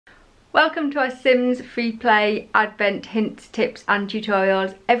Welcome to our Sims Freeplay Advent hints, tips and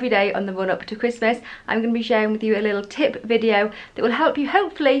tutorials. Every day on the run up to Christmas, I'm going to be sharing with you a little tip video that will help you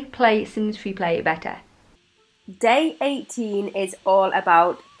hopefully play Sims Freeplay better. Day 18 is all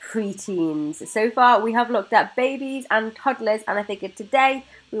about preteens. So far we have looked at babies and toddlers, and I figured today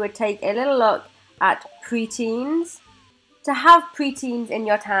we would take a little look at preteens. To have preteens in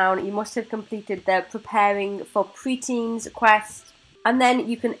your town, you must have completed the Preparing for Preteens quest. And then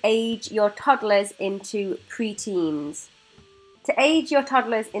you can age your toddlers into preteens. To age your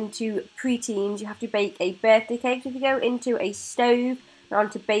toddlers into preteens, you have to bake a birthday cake. So if you go into a stove and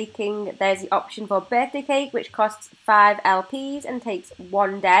onto baking, there's the option for birthday cake, which costs 5 LPs and takes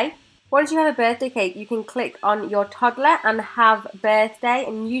 1 day. Once you have a birthday cake, you can click on your toddler and have birthday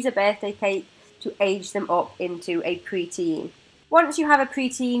and use a birthday cake to age them up into a preteen. Once you have a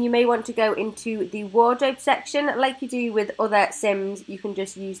preteen, you may want to go into the wardrobe section. Like you do with other Sims, you can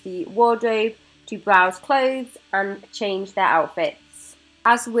just use the wardrobe to browse clothes and change their outfits.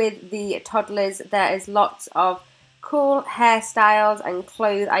 As with the toddlers, there is lots of cool hairstyles and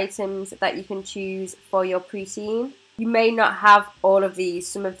clothes items that you can choose for your preteen. You may not have all of these.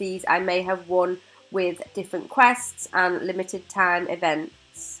 Some of these I may have won with different quests and limited time events.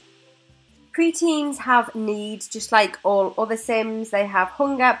 Preteens have needs just like all other Sims. They have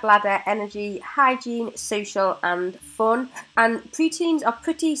hunger, bladder, energy, hygiene, social and fun. And preteens are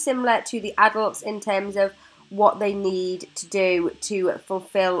pretty similar to the adults in terms of what they need to do to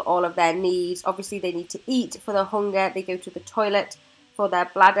fulfill all of their needs. Obviously they need to eat for their hunger, they go to the toilet for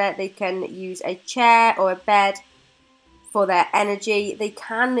their bladder, they can use a chair or a bed for their energy. They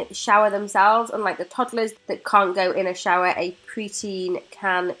can shower themselves, unlike the toddlers that can't go in a shower. A preteen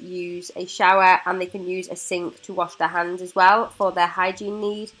can use a shower and they can use a sink to wash their hands as well for their hygiene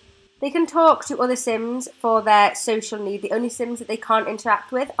need. They can talk to other Sims for their social need. The only Sims that they can't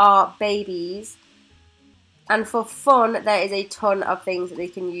interact with are babies. And for fun, there is a ton of things that they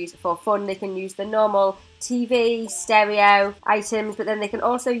can use for fun. They can use the normal TV, stereo items, but then they can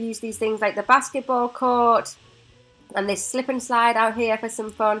also use these things like the basketball court and this slip and slide out here for some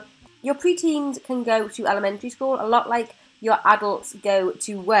fun. Your preteens can go to elementary school a lot like your adults go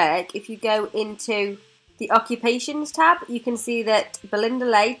to work. If you go into the occupations tab, you can see that Belinda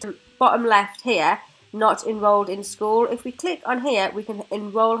Late, bottom left here, not enrolled in school. If we click on here, we can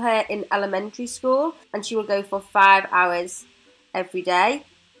enroll her in elementary school and she will go for 5 hours every day.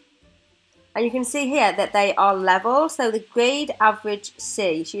 And you can see here that they are level. So the grade average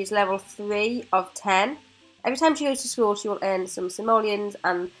C, she is level 3 of 10. Every time she goes to school, she will earn some simoleons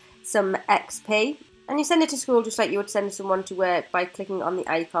and some XP. And you send her to school just like you would send someone to work by clicking on the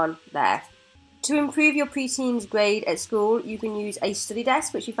icon there. To improve your preteen's grade at school, you can use a study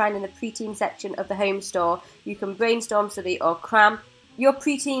desk, which you find in the preteen section of the home store. You can brainstorm, study or cram. Your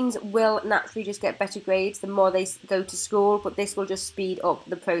preteens will naturally just get better grades the more they go to school, but this will just speed up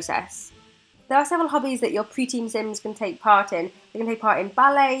the process. There are several hobbies that your preteen Sims can take part in. They can take part in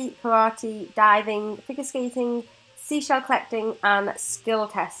ballet, karate, diving, figure skating, seashell collecting and skill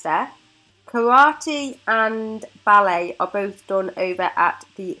tester. Karate and ballet are both done over at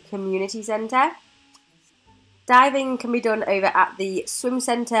the community centre. Diving can be done over at the swim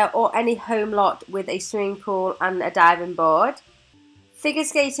centre or any home lot with a swimming pool and a diving board. Figure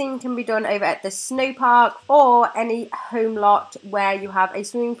skating can be done over at the snow park or any home lot where you have a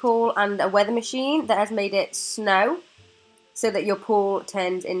swimming pool and a weather machine that has made it snow so that your pool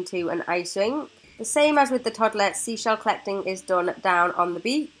turns into an ice rink. The same as with the toddler, seashell collecting is done down on the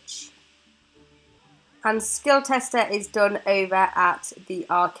beach. And skill tester is done over at the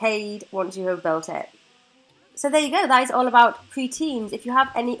arcade once you have built it. So there you go, that is all about preteens. If you have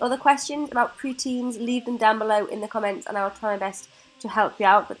any other questions about preteens, leave them down below in the comments and I will try my best to help you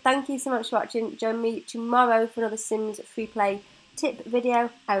out. But thank you so much for watching. Join me tomorrow for another Sims Freeplay tip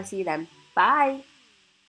video. I will see you then. Bye!